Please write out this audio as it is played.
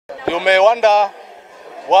may wonder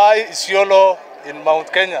why Isiolo in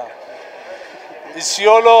Mount Kenya.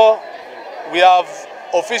 Isiolo, we have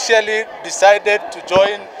officially decided to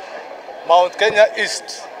join Mount Kenya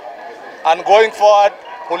East, and going forward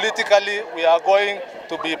politically we are going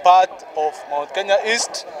to be part of Mount Kenya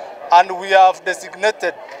East, and we have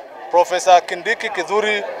designated Professor Kindiki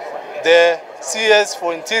Kithure, the CS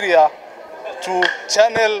for Interior, to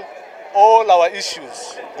channel all our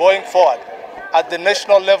issues going forward. At the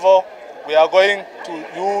national level, we are going to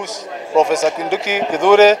use Professor Kindiki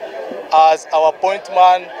Kithure as our point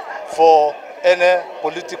man for any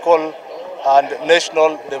political and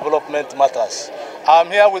national development matters. I'm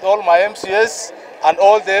here with all my MCAs, and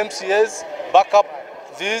all the MCAs back up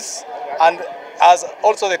this, and as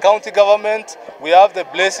also the county government, we have the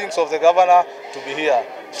blessings of the governor to be here.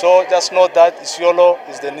 So just know that Isiolo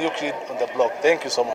is the new kid on the block. Thank you so much.